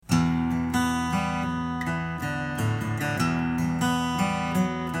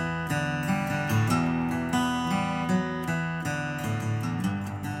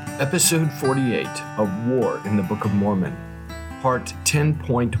Episode 48 of War in the Book of Mormon, Part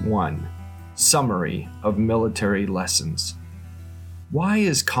 10.1, Summary of Military Lessons. Why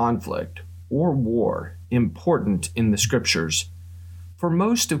is conflict or war important in the Scriptures? For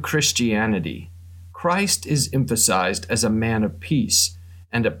most of Christianity, Christ is emphasized as a man of peace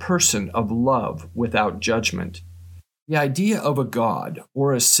and a person of love without judgment. The idea of a God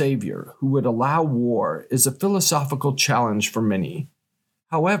or a Savior who would allow war is a philosophical challenge for many.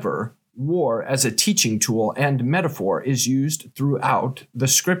 However, war as a teaching tool and metaphor is used throughout the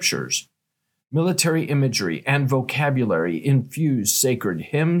Scriptures. Military imagery and vocabulary infuse sacred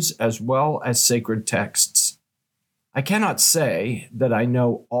hymns as well as sacred texts. I cannot say that I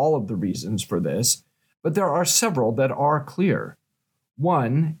know all of the reasons for this, but there are several that are clear.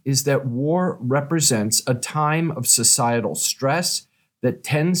 One is that war represents a time of societal stress that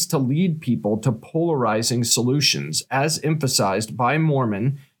tends to lead people to polarizing solutions, as emphasized by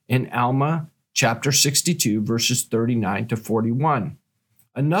Mormon in Alma chapter 62, verses 39 to 41.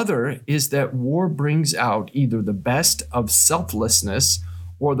 Another is that war brings out either the best of selflessness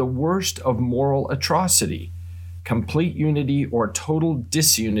or the worst of moral atrocity, complete unity or total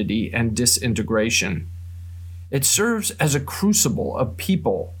disunity and disintegration. It serves as a crucible of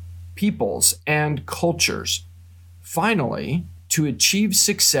peoples, and cultures. Finally, to achieve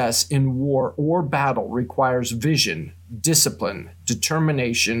success in war or battle requires vision, discipline,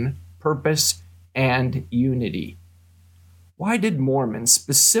 determination, purpose, and unity. Why did Mormon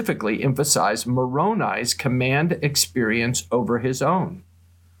specifically emphasize Moroni's command experience over his own?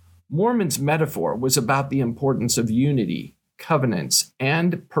 Mormon's metaphor was about the importance of unity, covenants,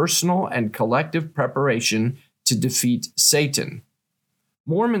 and personal and collective preparation to defeat Satan.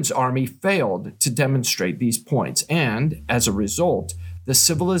 Mormon's army failed to demonstrate these points, and, as a result, the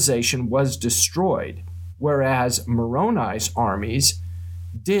civilization was destroyed, whereas Moroni's armies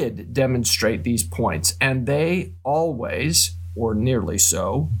did demonstrate these points, and they always, or nearly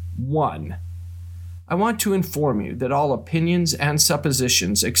so, won. I want to inform you that all opinions and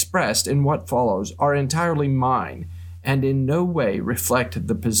suppositions expressed in what follows are entirely mine, and in no way reflect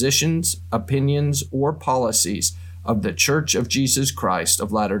the positions, opinions, or policies of the Church of Jesus Christ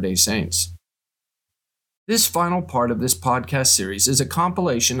of Latter-day Saints. This final part of this podcast series is a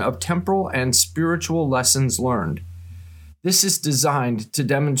compilation of temporal and spiritual lessons learned. This is designed to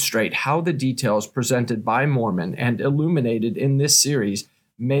demonstrate how the details presented by Mormon and illuminated in this series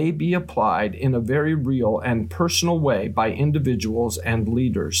may be applied in a very real and personal way by individuals and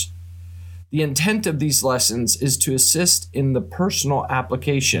leaders. The intent of these lessons is to assist in the personal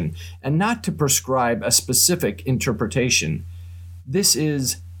application and not to prescribe a specific interpretation. This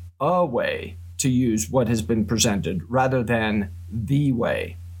is a way to use what has been presented rather than the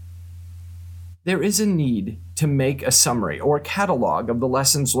way. There is a need to make a summary or catalog of the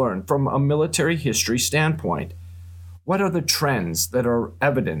lessons learned from a military history standpoint. What are the trends that are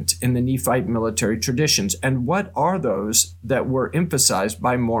evident in the Nephite military traditions, and what are those that were emphasized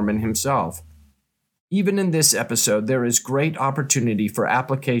by Mormon himself? Even in this episode, there is great opportunity for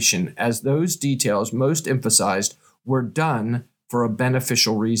application, as those details most emphasized were done for a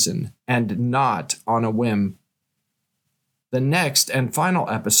beneficial reason and not on a whim. The next and final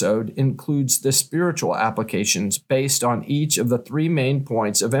episode includes the spiritual applications based on each of the three main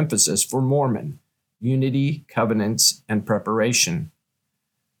points of emphasis for Mormon: unity, covenants, and preparation.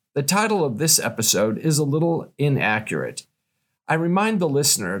 The title of this episode is a little inaccurate. I remind the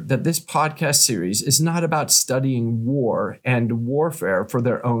listener that this podcast series is not about studying war and warfare for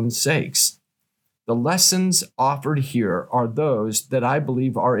their own sakes. The lessons offered here are those that I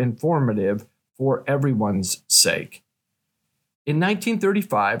believe are informative for everyone's sake. In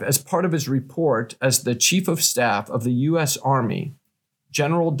 1935, as part of his report as the Chief of Staff of the U.S. Army,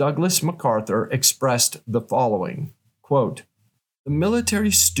 General Douglas MacArthur expressed the following, quote, "The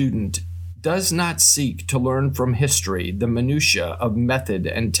military student does not seek to learn from history the minutiae of method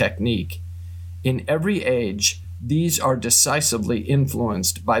and technique. In every age, these are decisively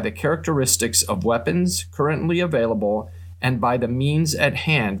influenced by the characteristics of weapons currently available and by the means at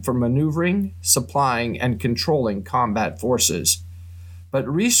hand for maneuvering, supplying, and controlling combat forces. But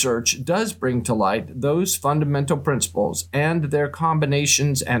research does bring to light those fundamental principles and their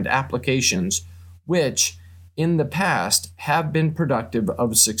combinations and applications which, in the past, have been productive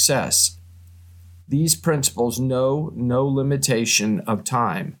of success. These principles know no limitation of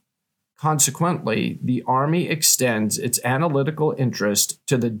time. Consequently, the Army extends its analytical interest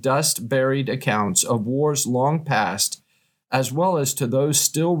to the dust-buried accounts of wars long past, as well as to those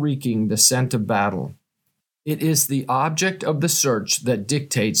still reeking the scent of battle. It is the object of the search that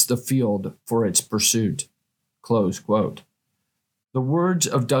dictates the field for its pursuit." Close quote. The words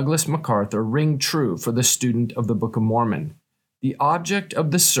of Douglas MacArthur ring true for the student of the Book of Mormon. The object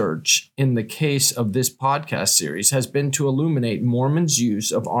of the search in the case of this podcast series has been to illuminate Mormon's use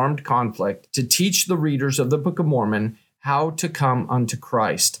of armed conflict to teach the readers of the Book of Mormon how to come unto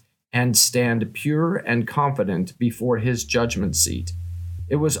Christ and stand pure and confident before his judgment seat.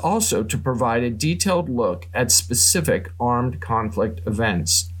 It was also to provide a detailed look at specific armed conflict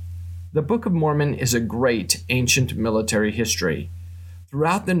events. The Book of Mormon is a great ancient military history.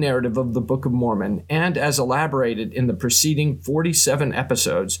 Throughout the narrative of the Book of Mormon, and as elaborated in the preceding 47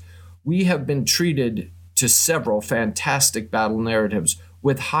 episodes, we have been treated to several fantastic battle narratives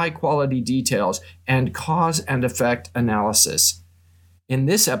with high-quality details and cause and effect analysis. In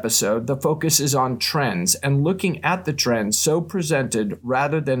this episode, the focus is on trends and looking at the trends so presented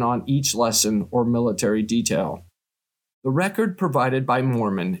rather than on each lesson or military detail. The record provided by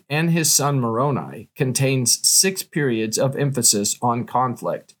Mormon and his son Moroni contains 6 periods of emphasis on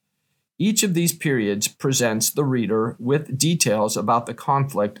conflict. Each of these periods presents the reader with details about the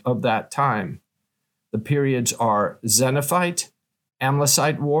conflict of that time. The periods are Xenophite,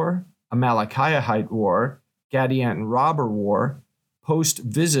 Amlethite War, Amalickiahite War, Gadianton Robber War,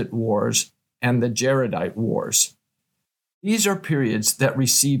 Post-Visit Wars, and the Jaredite Wars. These are periods that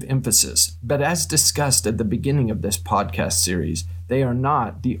receive emphasis, but as discussed at the beginning of this podcast series, they are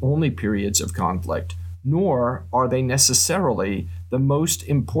not the only periods of conflict, nor are they necessarily the most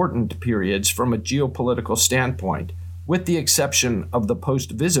important periods from a geopolitical standpoint, with the exception of the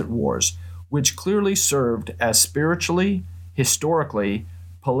post-visit wars, which clearly served as spiritually, historically,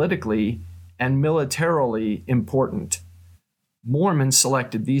 politically, and militarily important. Mormons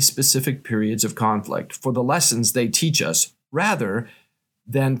selected these specific periods of conflict for the lessons they teach us, rather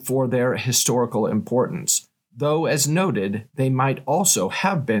than for their historical importance, though, as noted, they might also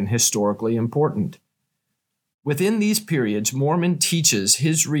have been historically important. Within these periods, Mormon teaches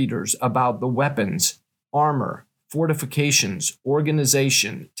his readers about the weapons, armor, fortifications,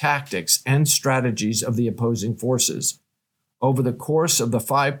 organization, tactics, and strategies of the opposing forces. Over the course of the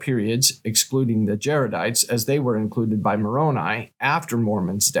 5 periods, excluding the Jaredites as they were included by Moroni after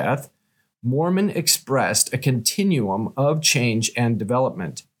Mormon's death, Mormon expressed a continuum of change and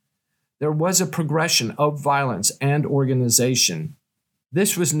development. There was a progression of violence and organization.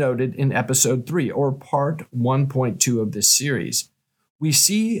 This was noted in Episode 3, or Part 1.2 of this series. We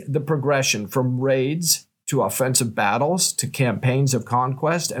see the progression from raids to offensive battles to campaigns of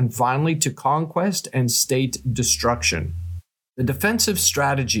conquest and finally to conquest and state destruction. The defensive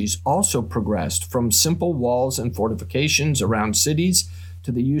strategies also progressed from simple walls and fortifications around cities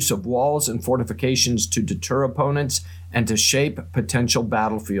to the use of walls and fortifications to deter opponents and to shape potential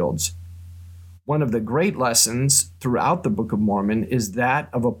battlefields. One of the great lessons throughout the Book of Mormon is that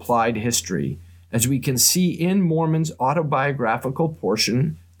of applied history, as we can see in Mormon's autobiographical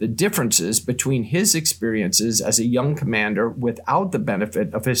portion the differences between his experiences as a young commander without the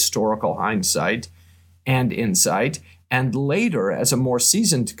benefit of historical hindsight and insight, and later as a more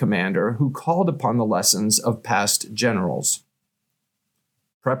seasoned commander who called upon the lessons of past generals.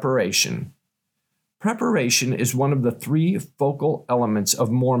 Preparation. Preparation is one of the 3 focal elements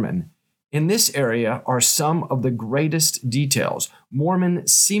of Mormon. In this area are some of the greatest details. Mormon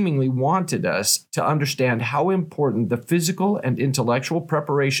seemingly wanted us to understand how important the physical and intellectual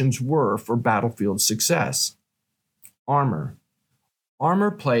preparations were for battlefield success. Armor.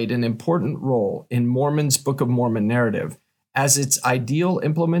 Armor played an important role in Mormon's Book of Mormon narrative, as its ideal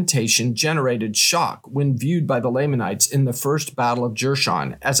implementation generated shock when viewed by the Lamanites in the First Battle of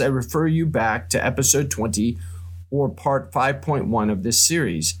Jershon, as I refer you back to Episode 20 or Part 5.1 of this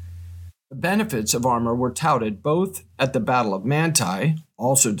series. The benefits of armor were touted both at the Battle of Manti,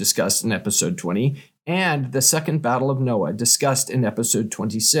 also discussed in Episode 20, and the Second Battle of Noah, discussed in Episode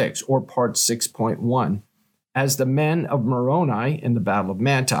 26 or Part 6.1. As the men of Moroni in the Battle of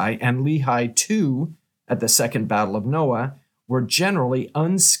Manti and Lehi II at the Second Battle of Noah were generally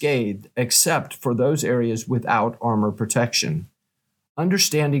unscathed except for those areas without armor protection.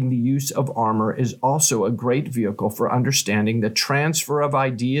 Understanding the use of armor is also a great vehicle for understanding the transfer of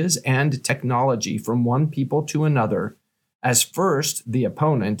ideas and technology from one people to another, as first the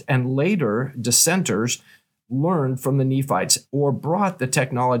opponent and later dissenters learned from the Nephites or brought the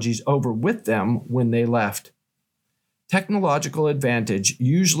technologies over with them when they left. Technological advantage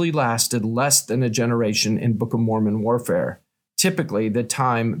usually lasted less than a generation in Book of Mormon warfare, typically the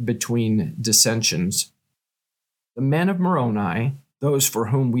time between dissensions. The men of Moroni, those for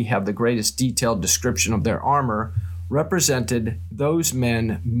whom we have the greatest detailed description of their armor, represented those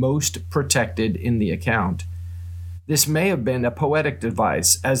men most protected in the account. This may have been a poetic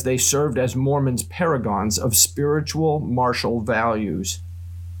device, as they served as Mormons' paragons of spiritual martial values.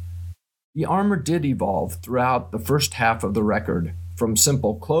 The armor did evolve throughout the first half of the record, from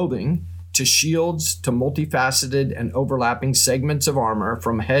simple clothing to shields to multifaceted and overlapping segments of armor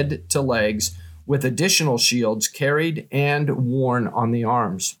from head to legs, with additional shields carried and worn on the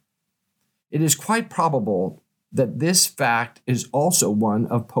arms. It is quite probable that this fact is also one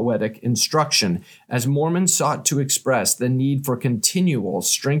of poetic instruction, as Mormons sought to express the need for continual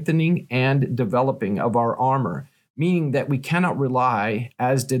strengthening and developing of our armor, meaning that we cannot rely,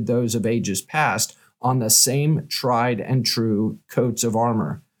 as did those of ages past, on the same tried and true coats of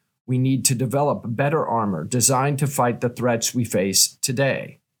armor. We need to develop better armor designed to fight the threats we face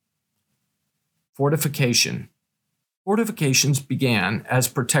today. Fortification. Fortifications began as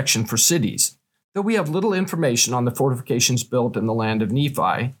protection for cities. Though we have little information on the fortifications built in the land of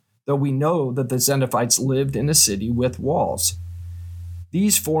Nephi, though we know that the Xenophites lived in a city with walls.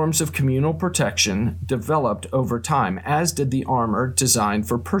 These forms of communal protection developed over time, as did the armor designed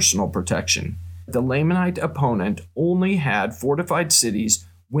for personal protection. The Lamanite opponent only had fortified cities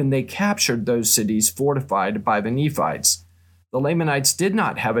when they captured those cities fortified by the Nephites. The Lamanites did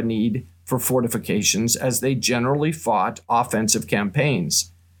not have a need for fortifications, as they generally fought offensive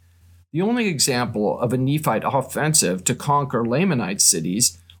campaigns. The only example of a Nephite offensive to conquer Lamanite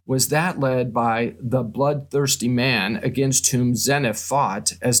cities was that led by the bloodthirsty man against whom Zeniff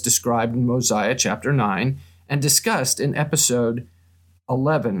fought, as described in Mosiah chapter 9 and discussed in episode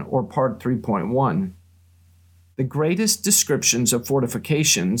 11 or part 3.1. The greatest descriptions of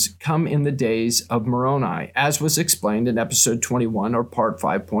fortifications come in the days of Moroni, as was explained in episode 21 or part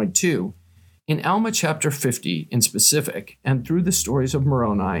 5.2. In Alma chapter 50 in specific, and through the stories of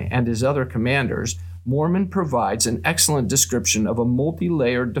Moroni and his other commanders, Mormon provides an excellent description of a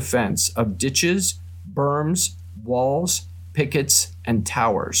multi-layered defense of ditches, berms, walls, pickets, and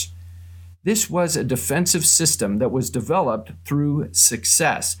towers. This was a defensive system that was developed through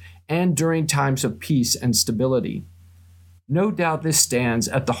success and during times of peace and stability. No doubt this stands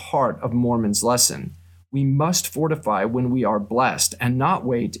at the heart of Mormon's lesson. We must fortify when we are blessed and not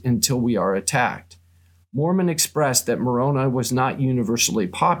wait until we are attacked. Mormon expressed that Moroni was not universally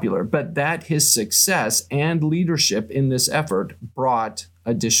popular, but that his success and leadership in this effort brought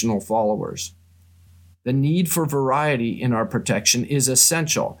additional followers. The need for variety in our protection is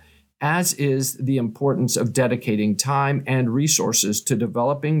essential, as is the importance of dedicating time and resources to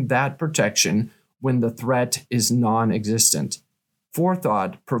developing that protection when the threat is non-existent.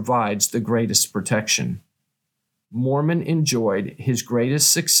 Forethought provides the greatest protection. Mormon enjoyed his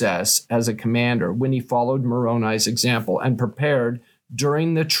greatest success as a commander when he followed Moroni's example and prepared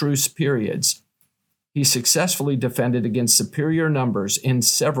during the truce periods. He successfully defended against superior numbers in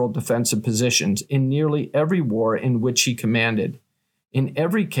several defensive positions in nearly every war in which he commanded. In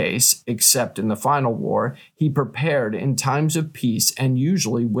every case, except in the final war, he prepared in times of peace and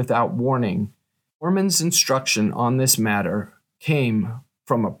usually without warning. Mormon's instruction on this matter came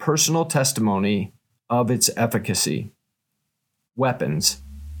from a personal testimony of its efficacy. Weapons.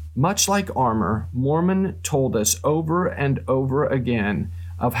 Much like armor, Mormon told us over and over again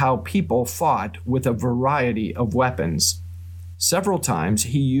of how people fought with a variety of weapons. Several times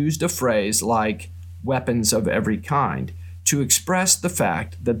he used a phrase like weapons of every kind to express the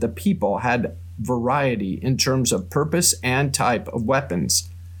fact that the people had variety in terms of purpose and type of weapons.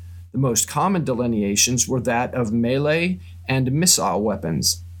 The most common delineations were that of melee and missile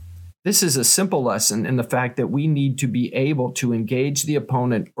weapons. This is a simple lesson in the fact that we need to be able to engage the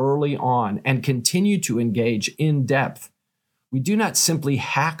opponent early on and continue to engage in depth. We do not simply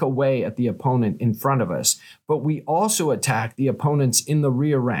hack away at the opponent in front of us, but we also attack the opponents in the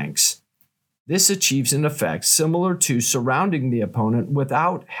rear ranks. This achieves an effect similar to surrounding the opponent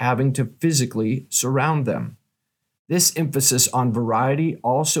without having to physically surround them. This emphasis on variety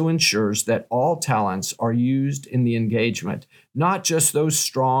also ensures that all talents are used in the engagement, not just those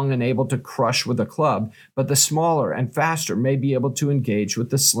strong and able to crush with a club, but the smaller and faster may be able to engage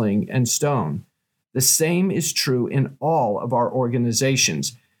with the sling and stone. The same is true in all of our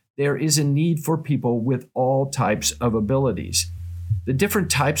organizations. There is a need for people with all types of abilities. The different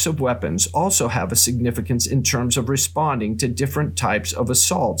types of weapons also have a significance in terms of responding to different types of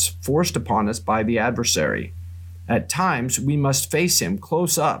assaults forced upon us by the adversary. At times, we must face him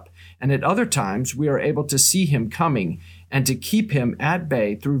close up, and at other times, we are able to see him coming and to keep him at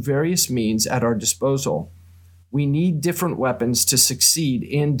bay through various means at our disposal. We need different weapons to succeed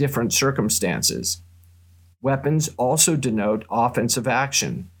in different circumstances. Weapons also denote offensive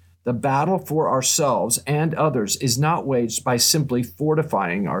action. The battle for ourselves and others is not waged by simply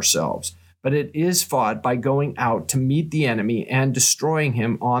fortifying ourselves, but it is fought by going out to meet the enemy and destroying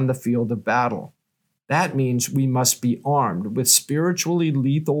him on the field of battle. That means we must be armed with spiritually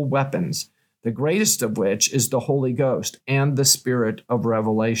lethal weapons, the greatest of which is the Holy Ghost and the Spirit of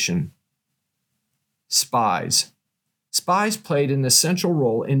revelation. Spies. Spies played an essential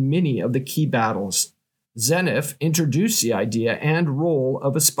role in many of the key battles. Xeniff introduced the idea and role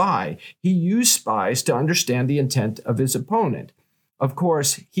of a spy. He used spies to understand the intent of his opponent. Of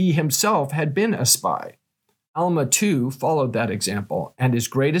course, he himself had been a spy. Alma, too, followed that example, and his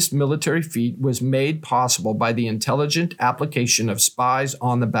greatest military feat was made possible by the intelligent application of spies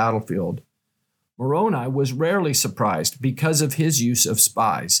on the battlefield. Moroni was rarely surprised because of his use of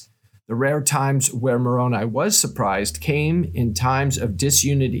spies. The rare times where Moroni was surprised came in times of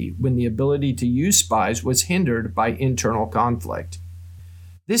disunity, when the ability to use spies was hindered by internal conflict.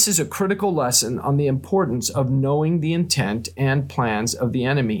 This is a critical lesson on the importance of knowing the intent and plans of the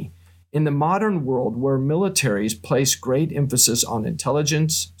enemy. In the modern world, where militaries place great emphasis on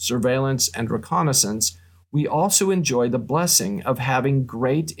intelligence, surveillance, and reconnaissance, we also enjoy the blessing of having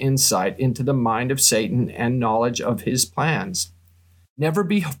great insight into the mind of Satan and knowledge of his plans. Never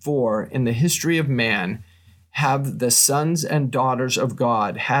before in the history of man have the sons and daughters of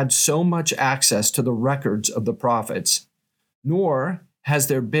God had so much access to the records of the prophets, nor has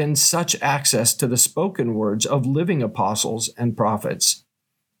there been such access to the spoken words of living apostles and prophets.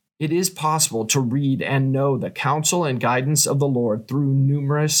 It is possible to read and know the counsel and guidance of the Lord through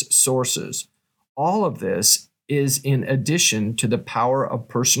numerous sources. All of this is in addition to the power of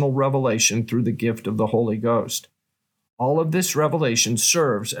personal revelation through the gift of the Holy Ghost. All of this revelation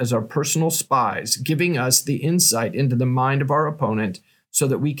serves as our personal spies, giving us the insight into the mind of our opponent so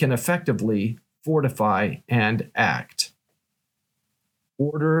that we can effectively fortify and act.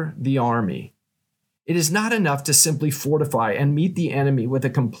 Order the army. It is not enough to simply fortify and meet the enemy with a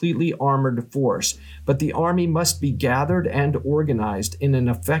completely armored force, but the army must be gathered and organized in an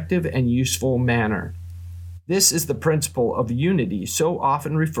effective and useful manner. This is the principle of unity so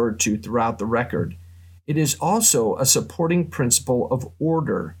often referred to throughout the record. It is also a supporting principle of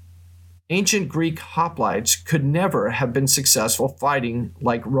order. Ancient Greek hoplites could never have been successful fighting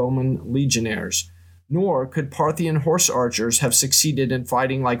like Roman legionnaires, nor could Parthian horse archers have succeeded in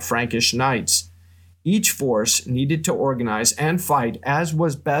fighting like Frankish knights. Each force needed to organize and fight as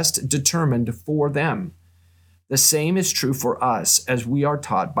was best determined for them. The same is true for us, as we are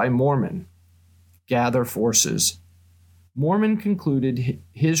taught by Mormon. Gather forces. Mormon concluded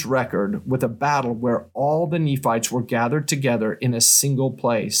his record with a battle where all the Nephites were gathered together in a single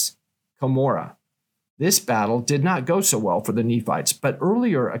place, Cumorah. This battle did not go so well for the Nephites, but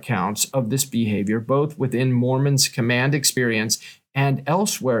earlier accounts of this behavior, both within Mormon's command experience and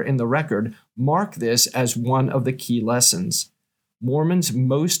elsewhere in the record, mark this as one of the key lessons. Mormon's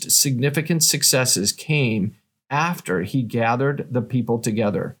most significant successes came after he gathered the people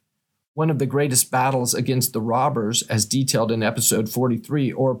together. One of the greatest battles against the robbers, as detailed in episode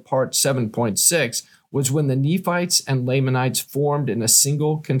 43 or part 7.6, was when the Nephites and Lamanites formed in a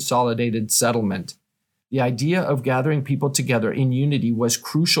single consolidated settlement. The idea of gathering people together in unity was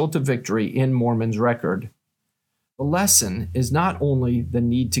crucial to victory in Mormon's record. The lesson is not only the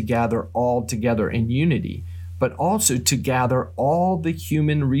need to gather all together in unity, but also to gather all the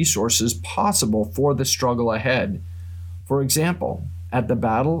human resources possible for the struggle ahead. For example, at the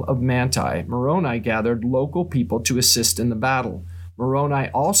Battle of Manti, Moroni gathered local people to assist in the battle. Moroni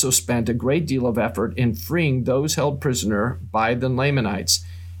also spent a great deal of effort in freeing those held prisoner by the Lamanites,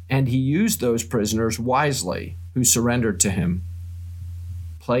 and he used those prisoners wisely who surrendered to him.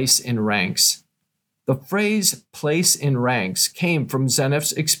 Place in ranks. The phrase place in ranks came from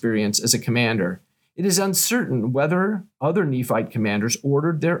Xeniff's experience as a commander. It is uncertain whether other Nephite commanders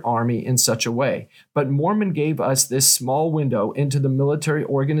ordered their army in such a way, but Mormon gave us this small window into the military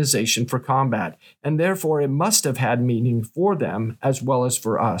organization for combat, and therefore it must have had meaning for them as well as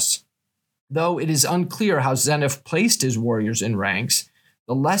for us. Though it is unclear how Xeniff placed his warriors in ranks,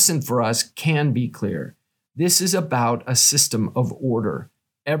 the lesson for us can be clear. This is about a system of order.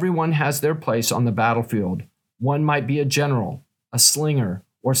 Everyone has their place on the battlefield. One might be a general, a slinger,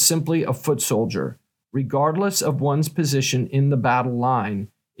 or simply a foot soldier. Regardless of one's position in the battle line,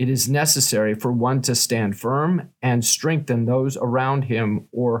 it is necessary for one to stand firm and strengthen those around him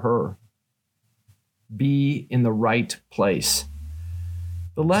or her. Be in the right place.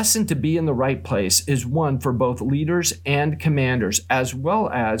 The lesson to be in the right place is one for both leaders and commanders, as well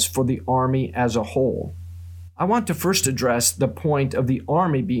as for the army as a whole. I want to first address the point of the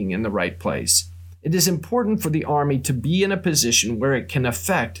army being in the right place. It is important for the army to be in a position where it can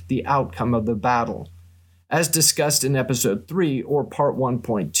affect the outcome of the battle. As discussed in episode 3 or part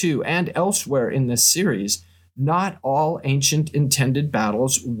 1.2 and elsewhere in this series, not all ancient intended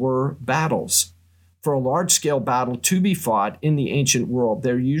battles were battles. For a large-scale battle to be fought in the ancient world,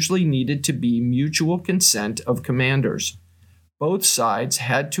 there usually needed to be mutual consent of commanders. Both sides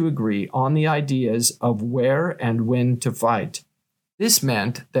had to agree on the ideas of where and when to fight. This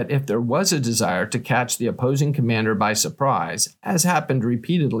meant that if there was a desire to catch the opposing commander by surprise, as happened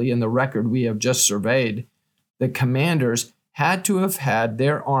repeatedly in the record we have just surveyed, the commanders had to have had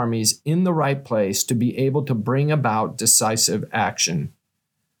their armies in the right place to be able to bring about decisive action.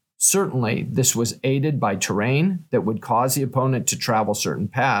 Certainly, this was aided by terrain that would cause the opponent to travel certain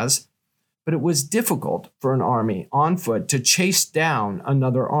paths, but it was difficult for an army on foot to chase down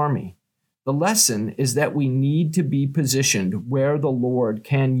another army. The lesson is that we need to be positioned where the Lord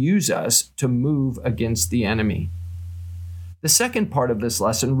can use us to move against the enemy. The second part of this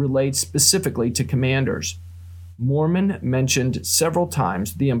lesson relates specifically to commanders. Mormon mentioned several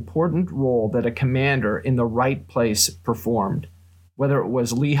times the important role that a commander in the right place performed. Whether it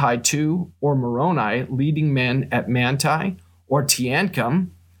was Lehi II or Moroni leading men at Manti, or Teancum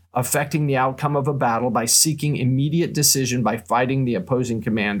affecting the outcome of a battle by seeking immediate decision by fighting the opposing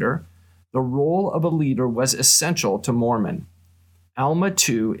commander, the role of a leader was essential to Mormon. Alma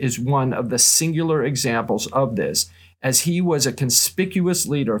II is one of the singular examples of this, as he was a conspicuous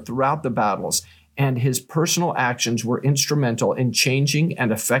leader throughout the battles, and his personal actions were instrumental in changing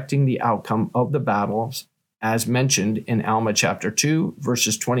and affecting the outcome of the battles, as mentioned in Alma chapter 2,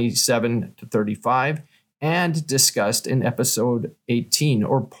 verses 27 to 35, and discussed in episode 18,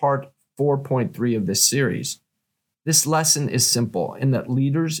 or part 4.3 of this series. This lesson is simple in that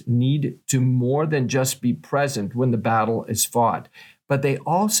leaders need to more than just be present when the battle is fought, but they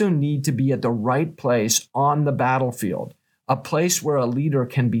also need to be at the right place on the battlefield, a place where a leader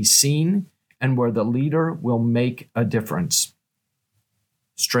can be seen and where the leader will make a difference.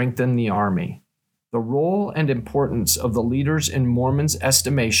 Strengthen the army. The role and importance of the leaders in Mormon's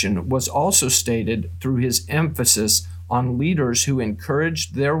estimation was also stated through his emphasis on leaders who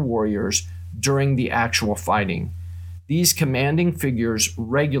encouraged their warriors during the actual fighting. These commanding figures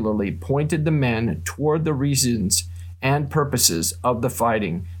regularly pointed the men toward the reasons and purposes of the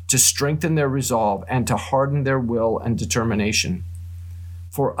fighting to strengthen their resolve and to harden their will and determination.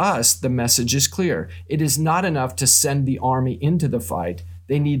 For us, the message is clear. It is not enough to send the army into the fight.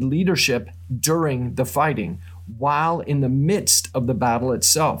 They need leadership during the fighting, while in the midst of the battle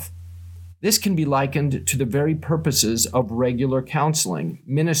itself. This can be likened to the very purposes of regular counseling,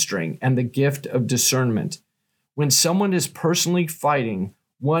 ministering, and the gift of discernment. When someone is personally fighting,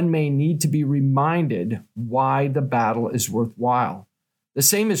 one may need to be reminded why the battle is worthwhile. The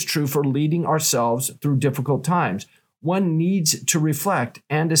same is true for leading ourselves through difficult times. One needs to reflect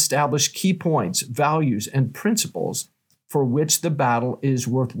and establish key points, values, and principles for which the battle is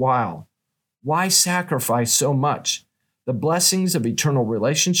worthwhile. Why sacrifice so much? The blessings of eternal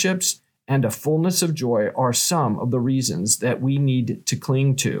relationships and a fullness of joy are some of the reasons that we need to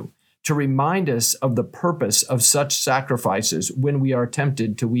cling to remind us of the purpose of such sacrifices when we are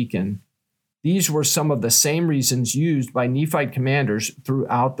tempted to weaken. These were some of the same reasons used by Nephite commanders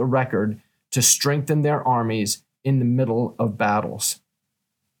throughout the record to strengthen their armies in the middle of battles.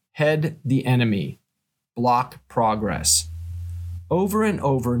 Head the enemy. Block progress. Over and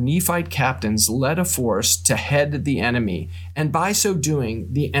over, Nephite captains led a force to head the enemy, and by so doing,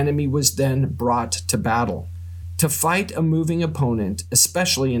 the enemy was then brought to battle. To fight a moving opponent,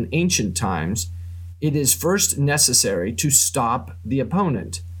 especially in ancient times, it is first necessary to stop the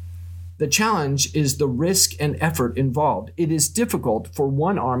opponent. The challenge is the risk and effort involved. It is difficult for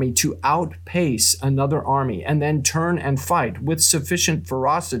one army to outpace another army and then turn and fight with sufficient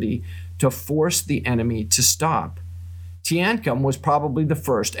ferocity to force the enemy to stop. Teancum was probably the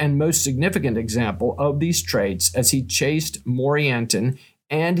first and most significant example of these traits as he chased Morianton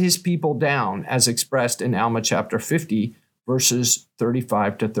and his people down, as expressed in Alma chapter 50, verses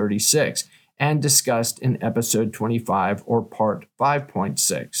 35 to 36, and discussed in episode 25 or part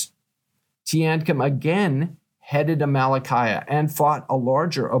 5.6. Teancum again headed Amalickiah and fought a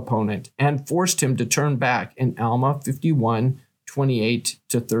larger opponent and forced him to turn back in Alma 51, 28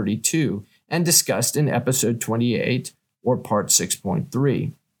 to 32, and discussed in episode 28 or part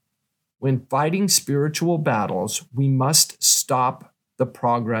 6.3. When fighting spiritual battles, we must stop the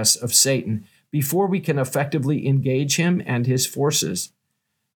progress of Satan before we can effectively engage him and his forces.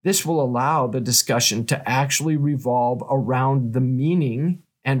 This will allow the discussion to actually revolve around the meaning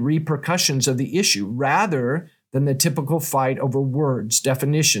and repercussions of the issue rather than the typical fight over words,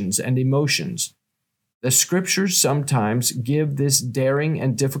 definitions, and emotions. The scriptures sometimes give this daring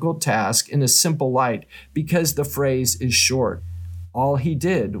and difficult task in a simple light because the phrase is short. All he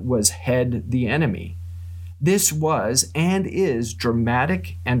did was head the enemy. This was and is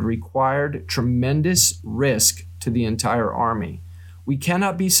dramatic and required tremendous risk to the entire army. We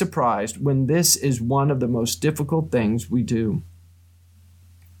cannot be surprised when this is one of the most difficult things we do.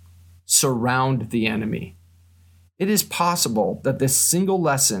 Surround the enemy. It is possible that this single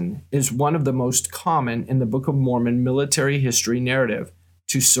lesson is one of the most common in the Book of Mormon military history narrative,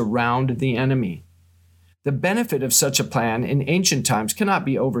 to surround the enemy. The benefit of such a plan in ancient times cannot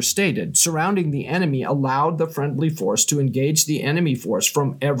be overstated. Surrounding the enemy allowed the friendly force to engage the enemy force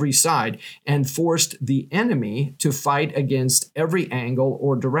from every side and forced the enemy to fight against every angle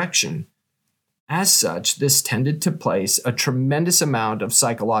or direction. As such, this tended to place a tremendous amount of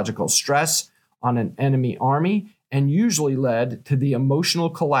psychological stress on an enemy army and usually led to the emotional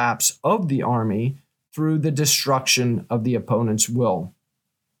collapse of the army through the destruction of the opponent's will.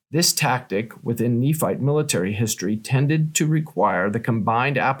 This tactic within Nephite military history tended to require the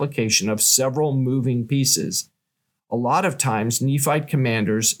combined application of several moving pieces. A lot of times, Nephite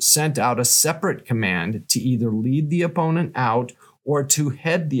commanders sent out a separate command to either lead the opponent out or to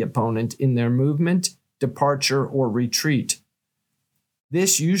head the opponent in their movement, departure, or retreat.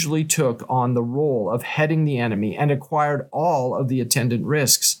 This usually took on the role of heading the enemy and acquired all of the attendant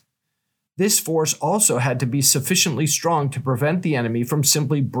risks. This force also had to be sufficiently strong to prevent the enemy from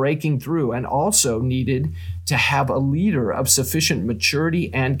simply breaking through, and also needed to have a leader of sufficient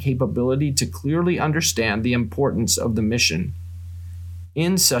maturity and capability to clearly understand the importance of the mission.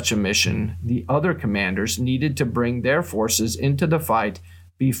 In such a mission, the other commanders needed to bring their forces into the fight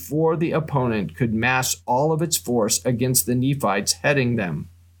before the opponent could mass all of its force against the Nephites heading them.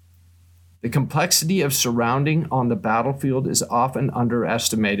 The complexity of surrounding on the battlefield is often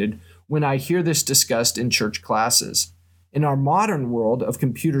underestimated when I hear this discussed in church classes. In our modern world of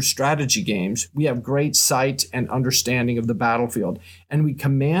computer strategy games, we have great sight and understanding of the battlefield, and we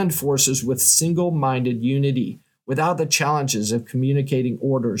command forces with single-minded unity, without the challenges of communicating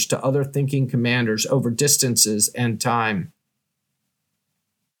orders to other thinking commanders over distances and time.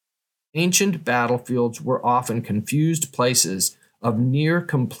 Ancient battlefields were often confused places of near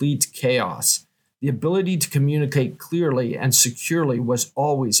complete chaos. The ability to communicate clearly and securely was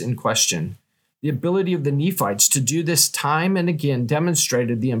always in question. The ability of the Nephites to do this time and again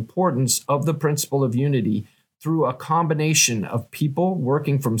demonstrated the importance of the principle of unity through a combination of people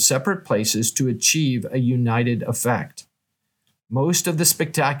working from separate places to achieve a united effect. Most of the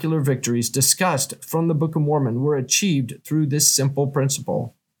spectacular victories discussed from the Book of Mormon were achieved through this simple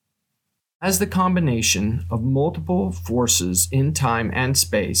principle. As the combination of multiple forces in time and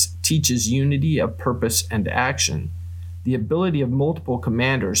space teaches unity of purpose and action, the ability of multiple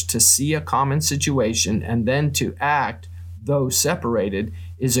commanders to see a common situation and then to act, though separated,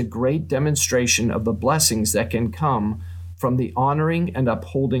 is a great demonstration of the blessings that can come from the honoring and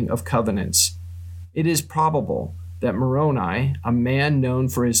upholding of covenants. It is probable that Moroni, a man known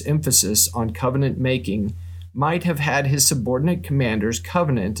for his emphasis on covenant making, might have had his subordinate commanders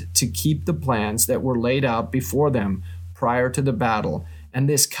covenant to keep the plans that were laid out before them prior to the battle, and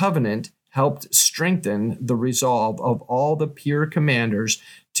this covenant helped strengthen the resolve of all the peer commanders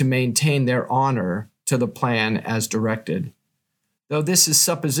to maintain their honor to the plan as directed. Though this is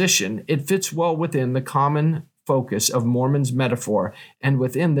supposition, it fits well within the common focus of Mormon's metaphor and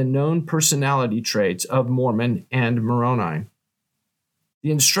within the known personality traits of Mormon and Moroni.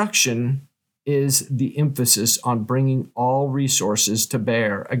 The instruction is the emphasis on bringing all resources to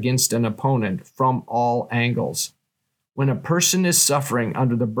bear against an opponent from all angles. When a person is suffering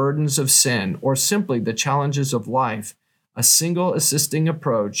under the burdens of sin or simply the challenges of life, a single assisting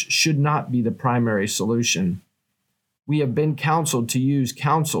approach should not be the primary solution. We have been counseled to use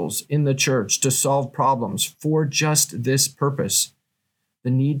counsels in the church to solve problems for just this purpose. The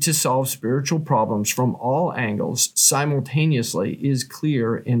need to solve spiritual problems from all angles simultaneously is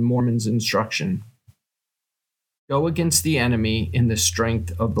clear in Mormon's instruction. Go against the enemy in the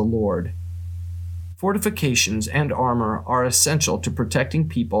strength of the Lord. Fortifications and armor are essential to protecting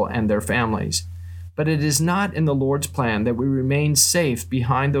people and their families, but it is not in the Lord's plan that we remain safe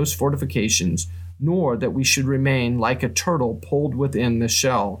behind those fortifications, nor that we should remain like a turtle pulled within the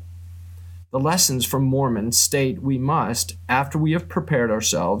shell. The lessons from Mormon state we must, after we have prepared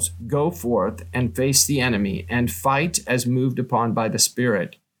ourselves, go forth and face the enemy and fight as moved upon by the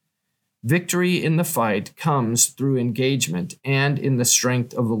Spirit. Victory in the fight comes through engagement and in the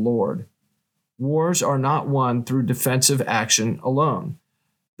strength of the Lord. Wars are not won through defensive action alone.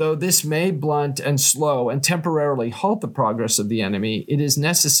 Though this may blunt and slow and temporarily halt the progress of the enemy, it is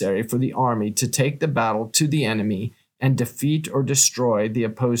necessary for the army to take the battle to the enemy and defeat or destroy the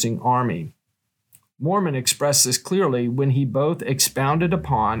opposing army. Mormon expressed this clearly when he both expounded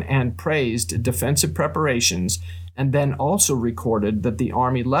upon and praised defensive preparations, and then also recorded that the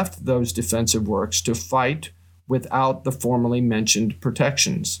army left those defensive works to fight without the formerly mentioned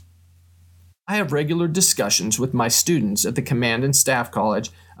protections. I have regular discussions with my students at the Command and Staff College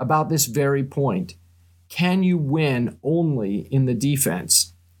about this very point. Can you win only in the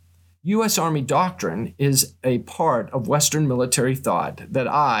defense? U.S. Army doctrine is a part of Western military thought that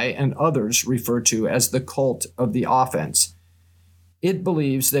I and others refer to as the cult of the offense. It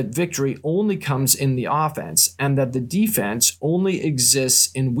believes that victory only comes in the offense and that the defense only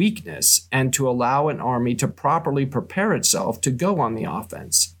exists in weakness and to allow an army to properly prepare itself to go on the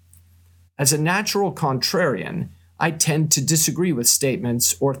offense. As a natural contrarian, I tend to disagree with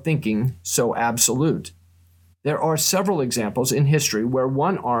statements or thinking so absolute. There are several examples in history where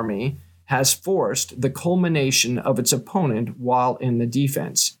one army has forced the culmination of its opponent while in the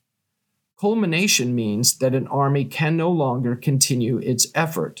defense. Culmination means that an army can no longer continue its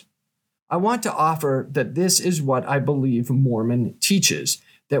effort. I want to offer that this is what I believe Mormon teaches,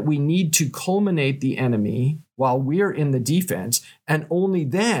 that we need to culminate the enemy while we're in the defense, and only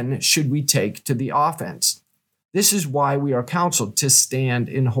then should we take to the offense. This is why we are counseled to stand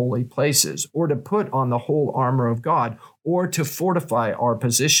in holy places, or to put on the whole armor of God, or to fortify our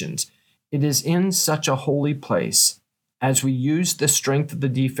positions. It is in such a holy place, as we use the strength of the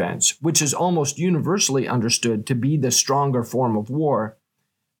defense, which is almost universally understood to be the stronger form of war,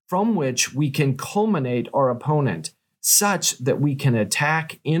 from which we can culminate our opponent, such that we can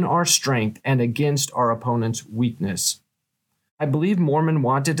attack in our strength and against our opponent's weakness. I believe Mormon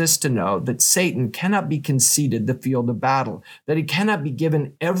wanted us to know that Satan cannot be conceded the field of battle, that he cannot be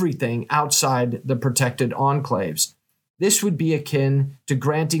given everything outside the protected enclaves. This would be akin to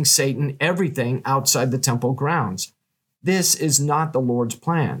granting Satan everything outside the temple grounds. This is not the Lord's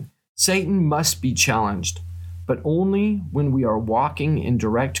plan. Satan must be challenged, but only when we are walking in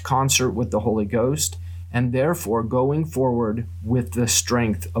direct concert with the Holy Ghost and therefore going forward with the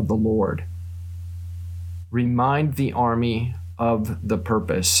strength of the Lord. Remind the army of the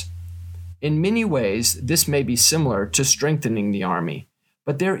purpose. In many ways, this may be similar to strengthening the army,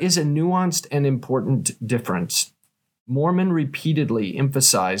 but there is a nuanced and important difference. Mormon repeatedly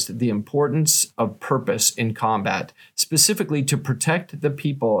emphasized the importance of purpose in combat, specifically to protect the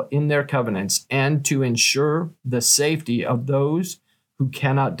people in their covenants and to ensure the safety of those who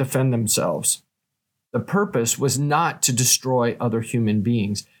cannot defend themselves. The purpose was not to destroy other human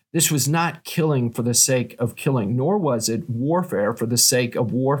beings. This was not killing for the sake of killing, nor was it warfare for the sake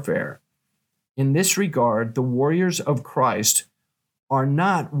of warfare. In this regard, the warriors of Christ are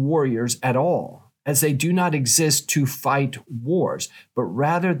not warriors at all, as they do not exist to fight wars, but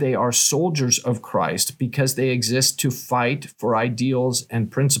rather they are soldiers of Christ because they exist to fight for ideals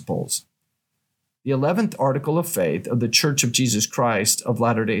and principles. The 11th article of faith of the Church of Jesus Christ of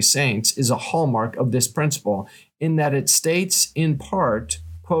Latter-day Saints is a hallmark of this principle in that it states in part,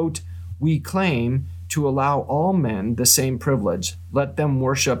 quote, "We claim to allow all men the same privilege. Let them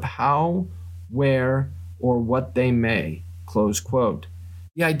worship how, where, or what they may," close quote.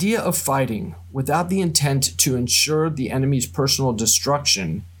 The idea of fighting without the intent to ensure the enemy's personal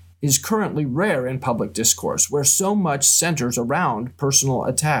destruction is currently rare in public discourse, where so much centers around personal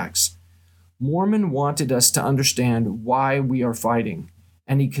attacks. Mormon wanted us to understand why we are fighting,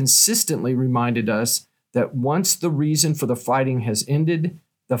 and he consistently reminded us that once the reason for the fighting has ended,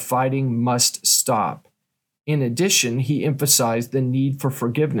 the fighting must stop. In addition, he emphasized the need for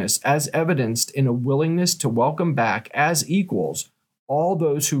forgiveness, as evidenced in a willingness to welcome back as equals all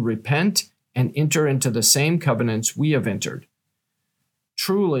those who repent and enter into the same covenants we have entered.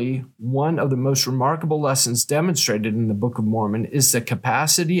 Truly, one of the most remarkable lessons demonstrated in the Book of Mormon is the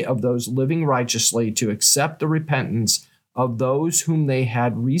capacity of those living righteously to accept the repentance of those whom they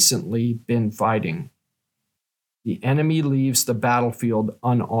had recently been fighting. The enemy leaves the battlefield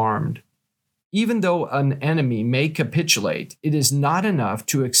unarmed. Even though an enemy may capitulate, it is not enough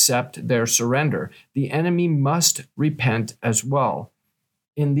to accept their surrender. The enemy must repent as well.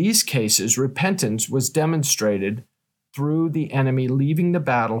 In these cases, repentance was demonstrated through the enemy leaving the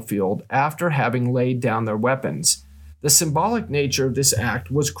battlefield after having laid down their weapons. The symbolic nature of this act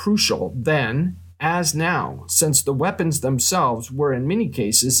was crucial then as now, since the weapons themselves were in many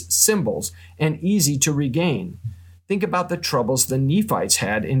cases symbols and easy to regain. Think about the troubles the Nephites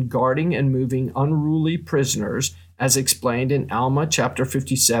had in guarding and moving unruly prisoners, as explained in Alma chapter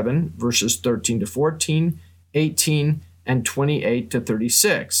 57, verses 13 to 14, 18, and 28 to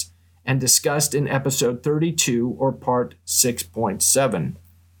 36, and discussed in episode 32 or part 6.7.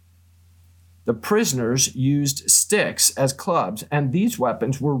 The prisoners used sticks as clubs, and these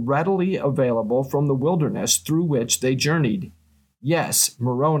weapons were readily available from the wilderness through which they journeyed. Yes,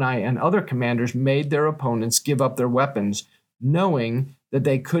 Moroni and other commanders made their opponents give up their weapons, knowing that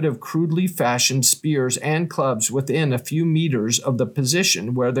they could have crudely fashioned spears and clubs within a few meters of the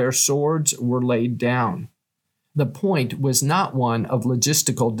position where their swords were laid down. The point was not one of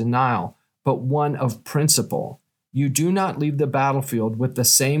logistical denial, but one of principle. You do not leave the battlefield with the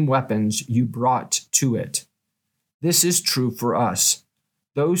same weapons you brought to it. This is true for us.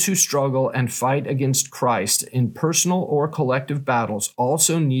 Those who struggle and fight against Christ in personal or collective battles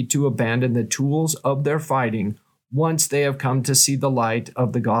also need to abandon the tools of their fighting once they have come to see the light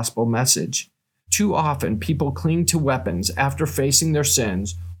of the gospel message. Too often, people cling to weapons after facing their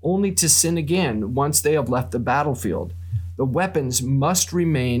sins, only to sin again once they have left the battlefield. The weapons must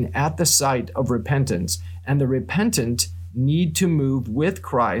remain at the site of repentance, and the repentant need to move with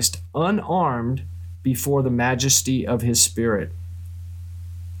Christ unarmed before the majesty of his Spirit.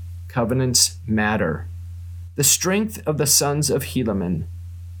 Covenants matter. The strength of the sons of Helaman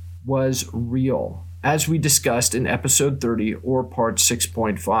was real, as we discussed in episode 30 or part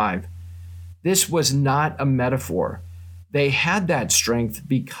 6.5. This was not a metaphor. They had that strength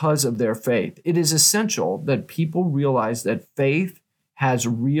because of their faith. It is essential that people realize that faith has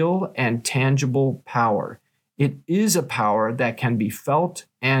real and tangible power. It is a power that can be felt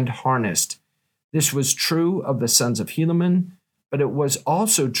and harnessed. This was true of the sons of Helaman, but it was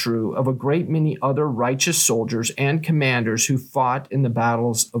also true of a great many other righteous soldiers and commanders who fought in the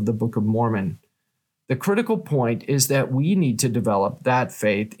battles of the Book of Mormon. The critical point is that we need to develop that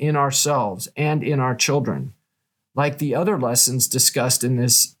faith in ourselves and in our children. Like the other lessons discussed in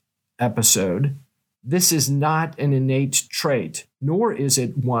this episode, this is not an innate trait, nor is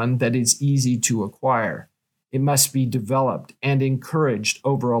it one that is easy to acquire. It must be developed and encouraged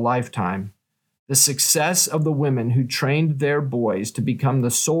over a lifetime. The success of the women who trained their boys to become the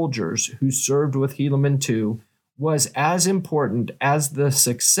soldiers who served with Helaman II was as important as the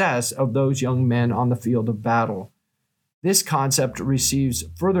success of those young men on the field of battle. This concept receives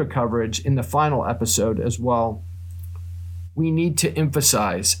further coverage in the final episode as well. We need to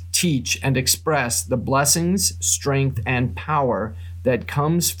emphasize, teach, and express the blessings, strength, and power that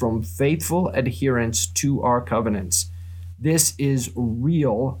comes from faithful adherence to our covenants. This is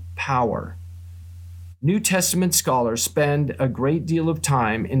real power. New Testament scholars spend a great deal of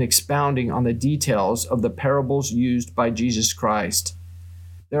time in expounding on the details of the parables used by Jesus Christ.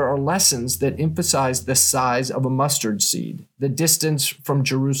 There are lessons that emphasize the size of a mustard seed, the distance from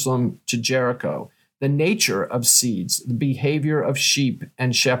Jerusalem to Jericho, the nature of seeds, the behavior of sheep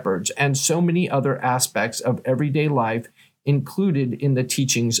and shepherds, and so many other aspects of everyday life included in the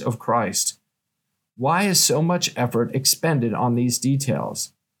teachings of Christ. Why is so much effort expended on these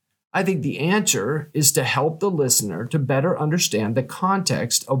details? I think the answer is to help the listener to better understand the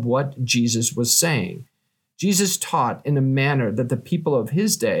context of what Jesus was saying. Jesus taught in a manner that the people of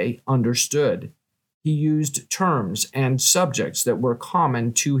his day understood. He used terms and subjects that were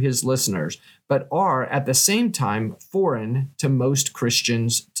common to his listeners, but are at the same time foreign to most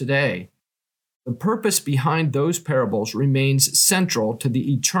Christians today. The purpose behind those parables remains central to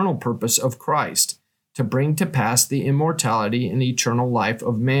the eternal purpose of Christ, to bring to pass the immortality and eternal life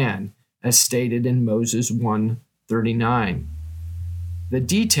of man, as stated in Moses 1:39. The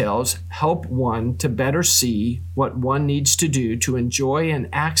details help one to better see what one needs to do to enjoy and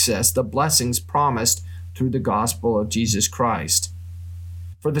access the blessings promised through the gospel of Jesus Christ.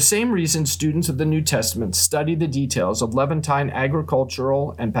 For the same reason, students of the New Testament study the details of Levantine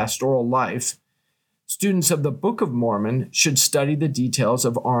agricultural and pastoral life, students of the Book of Mormon should study the details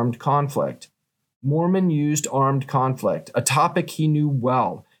of armed conflict. Mormon used armed conflict, a topic he knew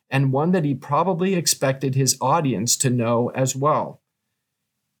well, and one that he probably expected his audience to know as well,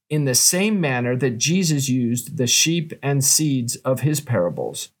 in the same manner that Jesus used the sheep and seeds of his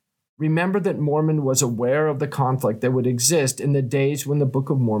parables. Remember that Mormon was aware of the conflict that would exist in the days when the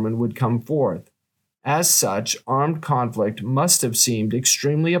Book of Mormon would come forth. As such, armed conflict must have seemed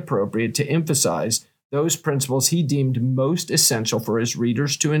extremely appropriate to emphasize those principles he deemed most essential for his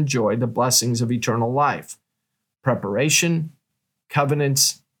readers to enjoy the blessings of eternal life: preparation,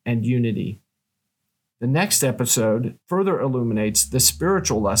 covenants, and unity. The next episode further illuminates the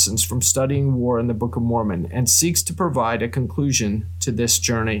spiritual lessons from studying war in the Book of Mormon and seeks to provide a conclusion to this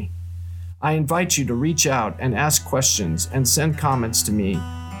journey. I invite you to reach out and ask questions and send comments to me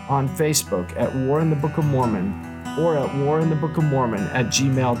on Facebook at War in the Book of Mormon or at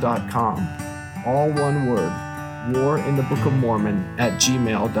warinthebookofmormon@gmail.com. All one word.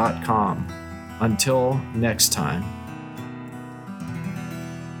 warinthebookofmormon@gmail.com. Until next time.